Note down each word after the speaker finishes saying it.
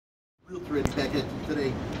Realtor Eddy back at you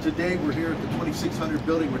today. Today we're here at the 2600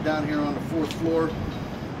 building. We're down here on the 4th floor,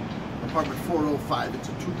 apartment 405. It's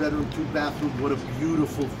a 2-bedroom, 2-bathroom. What a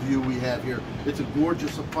beautiful view we have here. It's a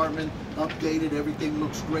gorgeous apartment, updated. Everything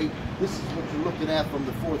looks great. This is what you're looking at from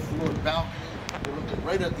the 4th floor balcony. You're looking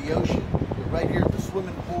right at the ocean. You're right here at the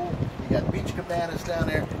swimming pool. You got beach cabanas down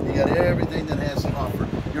there. You got everything that has to offer.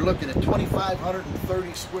 You're looking at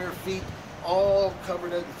 2,530 square feet. All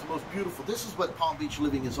covered in. It's the most beautiful. This is what Palm Beach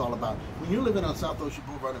living is all about. When you're living on South Ocean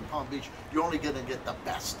Boulevard in Palm Beach, you're only going to get the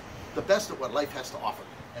best of what life has to offer.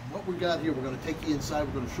 And what we got here, we're going to take you inside.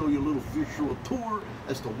 We're going to show you a little visual tour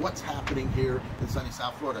as to what's happening here in sunny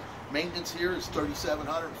South Florida. Maintenance here is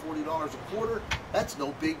 $3,740 a quarter. That's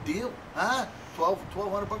no big deal, huh?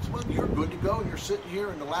 $1,200 a month. You're good to go. And you're sitting here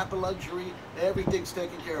in the lap of luxury. Everything's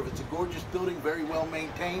taken care of. It's a gorgeous building, very well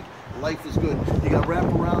maintained. Life is good. You got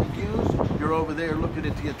wraparound views. You're over there looking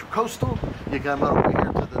at the Intracoastal. You come over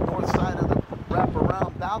here to the north side of the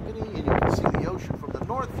wraparound balcony, and you can see the ocean from the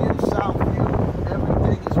north view, south view.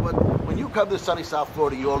 Everything is when you come to sunny South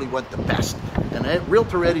Florida, you only want the best. And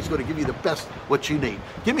Realtor Eddy's going to give you the best what you need.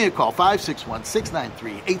 Give me a call,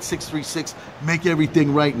 561-693-8636. Make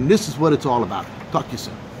everything right, and this is what it's all about. Talk to you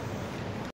soon.